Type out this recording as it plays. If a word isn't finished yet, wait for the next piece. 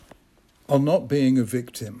on not being a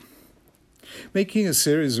victim. Making a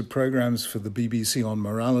series of programs for the BBC on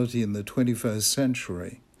morality in the 21st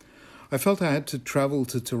century, I felt I had to travel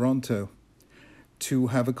to Toronto to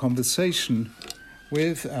have a conversation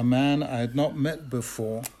with a man I had not met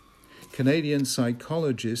before, Canadian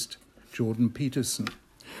psychologist Jordan Peterson.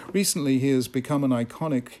 Recently, he has become an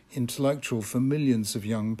iconic intellectual for millions of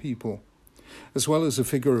young people, as well as a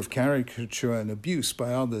figure of caricature and abuse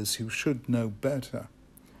by others who should know better.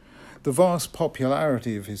 The vast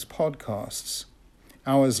popularity of his podcasts,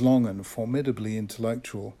 hours long and formidably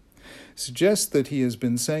intellectual, suggests that he has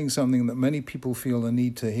been saying something that many people feel a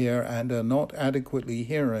need to hear and are not adequately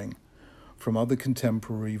hearing from other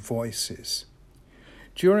contemporary voices.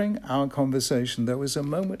 During our conversation, there was a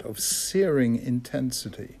moment of searing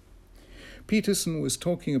intensity. Peterson was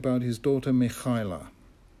talking about his daughter Michaela.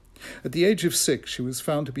 At the age of 6, she was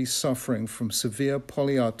found to be suffering from severe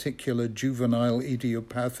polyarticular juvenile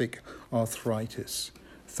idiopathic arthritis.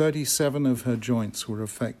 37 of her joints were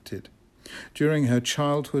affected. During her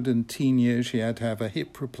childhood and teen years, she had to have a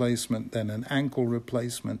hip replacement, then an ankle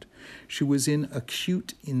replacement. She was in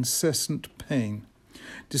acute, incessant pain.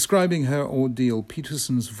 Describing her ordeal,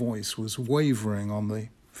 Peterson's voice was wavering on the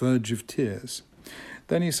verge of tears.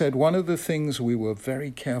 Then he said, one of the things we were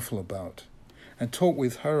very careful about and talked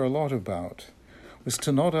with her a lot about was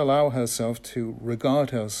to not allow herself to regard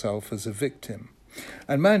herself as a victim.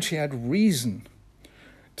 And man, she had reason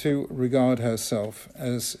to regard herself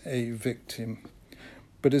as a victim.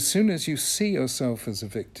 But as soon as you see yourself as a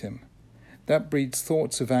victim, that breeds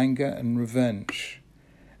thoughts of anger and revenge.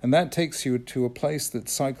 And that takes you to a place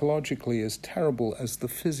that's psychologically as terrible as the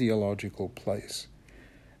physiological place.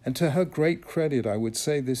 And to her great credit, I would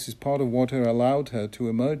say this is part of what allowed her to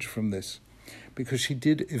emerge from this, because she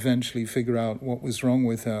did eventually figure out what was wrong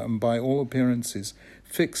with her and by all appearances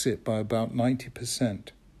fix it by about 90%.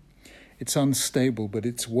 It's unstable, but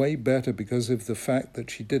it's way better because of the fact that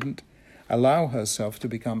she didn't allow herself to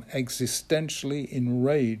become existentially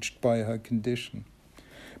enraged by her condition.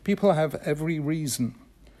 People have every reason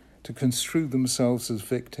to construe themselves as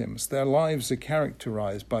victims. Their lives are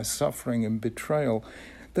characterized by suffering and betrayal.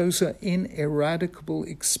 Those are ineradicable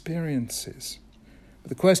experiences. But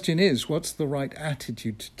the question is, what's the right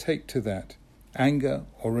attitude to take to that? Anger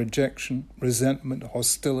or rejection, resentment,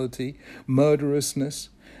 hostility, murderousness?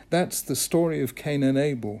 That's the story of Cain and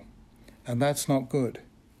Abel, and that's not good.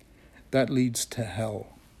 That leads to hell.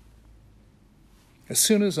 As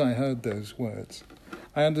soon as I heard those words,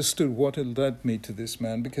 I understood what had led me to this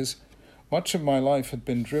man, because much of my life had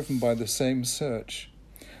been driven by the same search,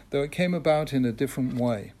 though it came about in a different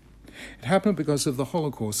way. It happened because of the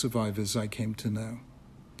Holocaust survivors I came to know.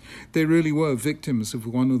 They really were victims of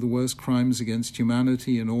one of the worst crimes against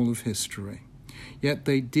humanity in all of history. Yet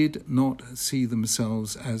they did not see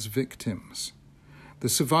themselves as victims. The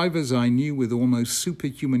survivors I knew with almost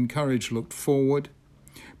superhuman courage looked forward,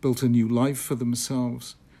 built a new life for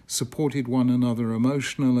themselves, supported one another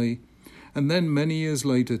emotionally, and then many years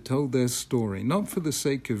later told their story, not for the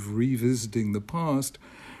sake of revisiting the past,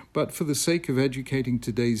 but for the sake of educating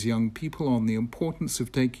today's young people on the importance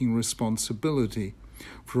of taking responsibility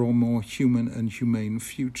for a more human and humane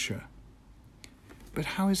future. But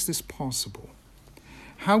how is this possible?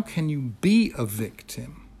 How can you be a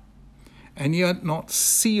victim and yet not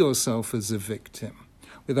see yourself as a victim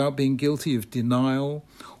without being guilty of denial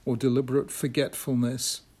or deliberate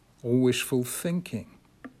forgetfulness or wishful thinking?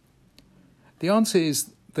 The answer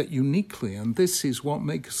is that uniquely, and this is what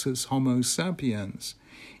makes us Homo sapiens,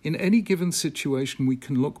 in any given situation we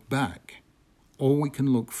can look back or we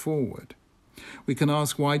can look forward. We can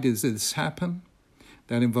ask, why does this happen?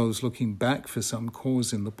 That involves looking back for some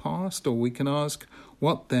cause in the past, or we can ask,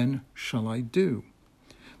 what then shall I do?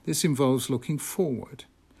 This involves looking forward,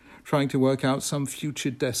 trying to work out some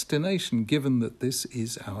future destination, given that this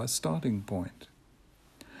is our starting point.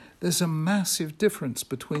 There's a massive difference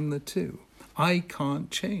between the two. I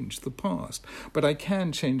can't change the past, but I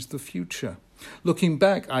can change the future. Looking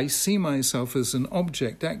back, I see myself as an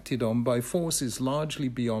object acted on by forces largely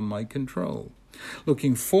beyond my control.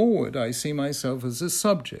 Looking forward, I see myself as a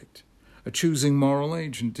subject, a choosing moral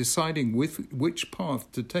agent, deciding which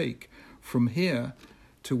path to take from here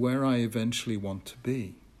to where I eventually want to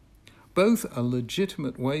be. Both are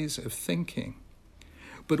legitimate ways of thinking,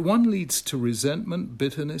 but one leads to resentment,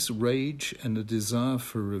 bitterness, rage, and a desire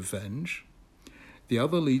for revenge. The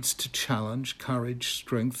other leads to challenge, courage,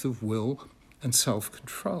 strength of will, and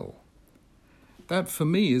self-control. That, for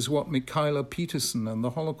me, is what Michaela Peterson and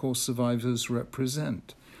the Holocaust survivors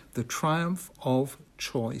represent, the triumph of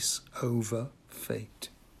choice over fate.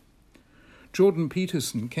 Jordan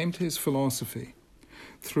Peterson came to his philosophy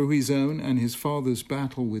through his own and his father's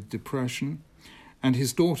battle with depression and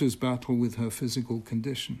his daughter's battle with her physical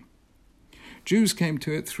condition. Jews came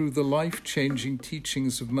to it through the life-changing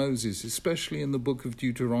teachings of Moses, especially in the book of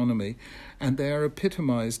Deuteronomy, and they are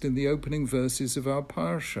epitomized in the opening verses of our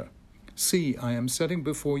parsha. See, I am setting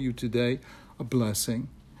before you today a blessing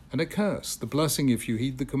and a curse. The blessing if you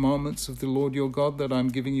heed the commandments of the Lord your God that I'm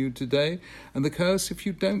giving you today, and the curse if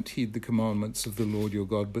you don't heed the commandments of the Lord your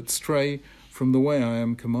God, but stray from the way I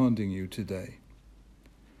am commanding you today.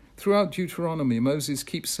 Throughout Deuteronomy, Moses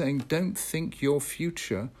keeps saying, don't think your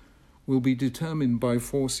future will be determined by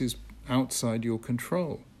forces outside your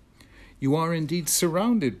control. You are indeed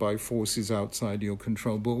surrounded by forces outside your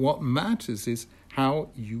control, but what matters is how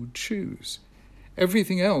you choose.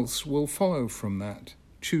 Everything else will follow from that.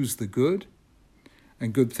 Choose the good,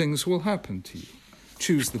 and good things will happen to you.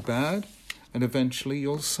 Choose the bad, and eventually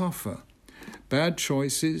you'll suffer. Bad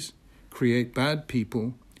choices create bad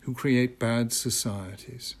people who create bad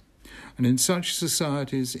societies. And in such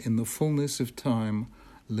societies, in the fullness of time,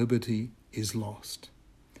 liberty is lost.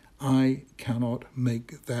 I cannot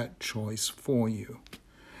make that choice for you.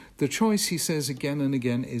 The choice, he says again and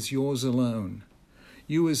again, is yours alone.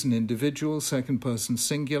 You as an individual, second person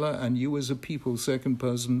singular, and you as a people, second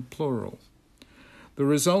person plural. The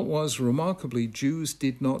result was, remarkably, Jews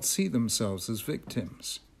did not see themselves as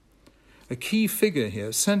victims. A key figure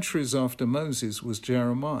here, centuries after Moses, was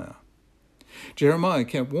Jeremiah. Jeremiah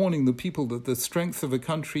kept warning the people that the strength of a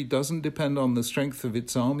country doesn't depend on the strength of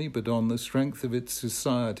its army, but on the strength of its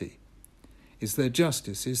society. Is there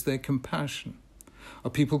justice? Is there compassion?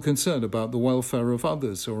 Are people concerned about the welfare of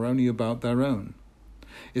others or only about their own?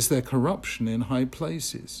 Is there corruption in high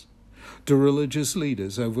places? Do religious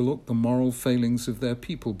leaders overlook the moral failings of their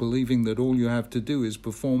people, believing that all you have to do is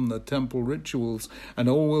perform the temple rituals and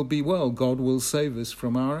all will be well, God will save us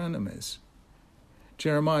from our enemies?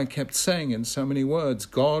 Jeremiah kept saying in so many words,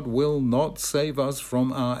 God will not save us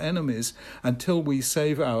from our enemies until we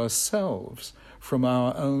save ourselves from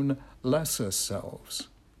our own lesser selves.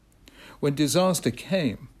 When disaster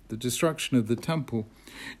came, the destruction of the temple,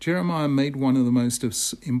 Jeremiah made one of the most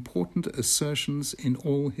important assertions in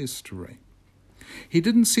all history. He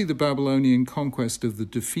didn't see the Babylonian conquest of the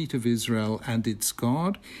defeat of Israel and its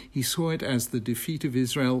God. He saw it as the defeat of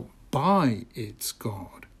Israel by its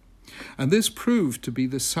God. And this proved to be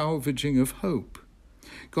the salvaging of hope.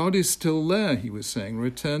 God is still there, he was saying.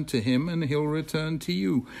 Return to him and he'll return to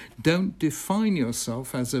you. Don't define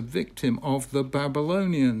yourself as a victim of the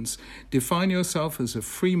Babylonians. Define yourself as a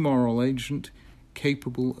free moral agent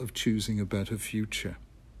capable of choosing a better future.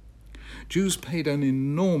 Jews paid an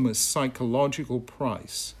enormous psychological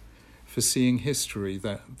price for seeing history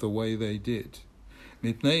the way they did.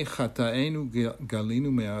 Mipnei chataenu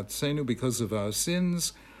galinu me'atzenu, because of our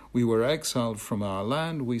sins, we were exiled from our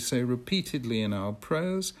land, we say repeatedly in our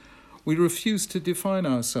prayers. We refuse to define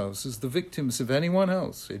ourselves as the victims of anyone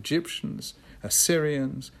else, Egyptians,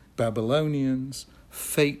 Assyrians, Babylonians,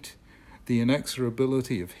 fate, the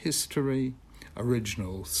inexorability of history,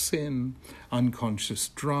 original sin, unconscious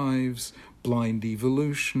drives, blind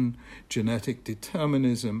evolution, genetic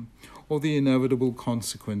determinism, or the inevitable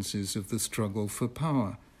consequences of the struggle for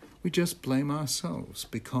power. We just blame ourselves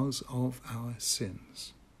because of our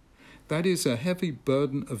sins. That is a heavy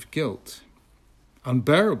burden of guilt,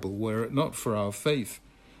 unbearable were it not for our faith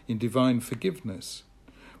in divine forgiveness.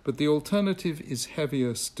 But the alternative is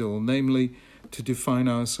heavier still, namely to define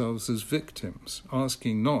ourselves as victims,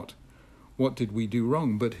 asking not, what did we do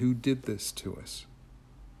wrong, but who did this to us?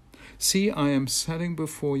 See, I am setting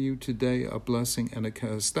before you today a blessing and a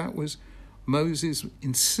curse. That was Moses'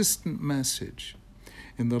 insistent message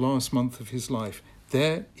in the last month of his life.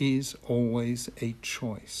 There is always a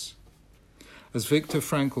choice. As Viktor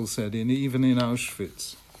Frankl said, even in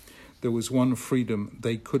Auschwitz, there was one freedom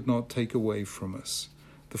they could not take away from us,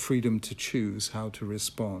 the freedom to choose how to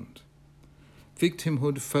respond.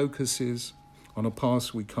 Victimhood focuses on a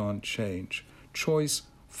past we can't change. Choice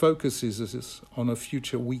focuses us on a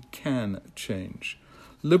future we can change,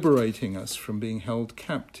 liberating us from being held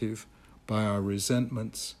captive by our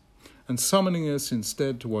resentments and summoning us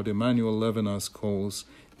instead to what Emmanuel Levinas calls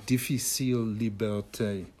difficile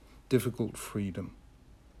liberté, difficult freedom.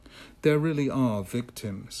 There really are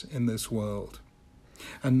victims in this world,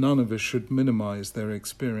 and none of us should minimize their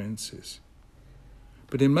experiences.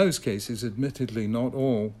 But in most cases, admittedly not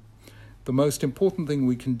all, the most important thing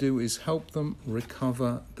we can do is help them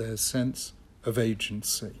recover their sense of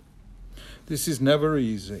agency. This is never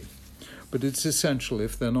easy, but it's essential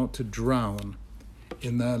if they're not to drown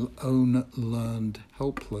in their own learned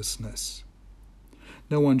helplessness.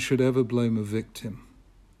 No one should ever blame a victim,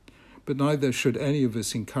 but neither should any of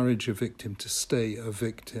us encourage a victim to stay a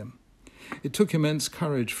victim. It took immense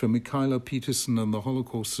courage for Mikhaila Peterson and the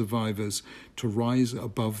Holocaust survivors to rise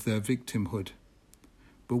above their victimhood.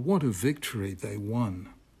 But what a victory they won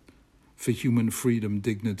for human freedom,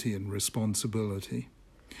 dignity, and responsibility.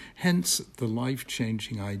 Hence the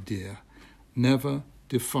life-changing idea: never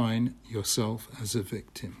define yourself as a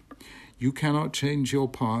victim. You cannot change your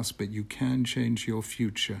past, but you can change your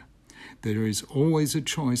future. There is always a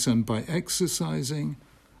choice, and by exercising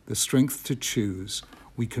the strength to choose,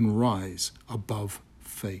 we can rise above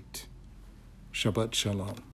fate. Shabbat Shalom.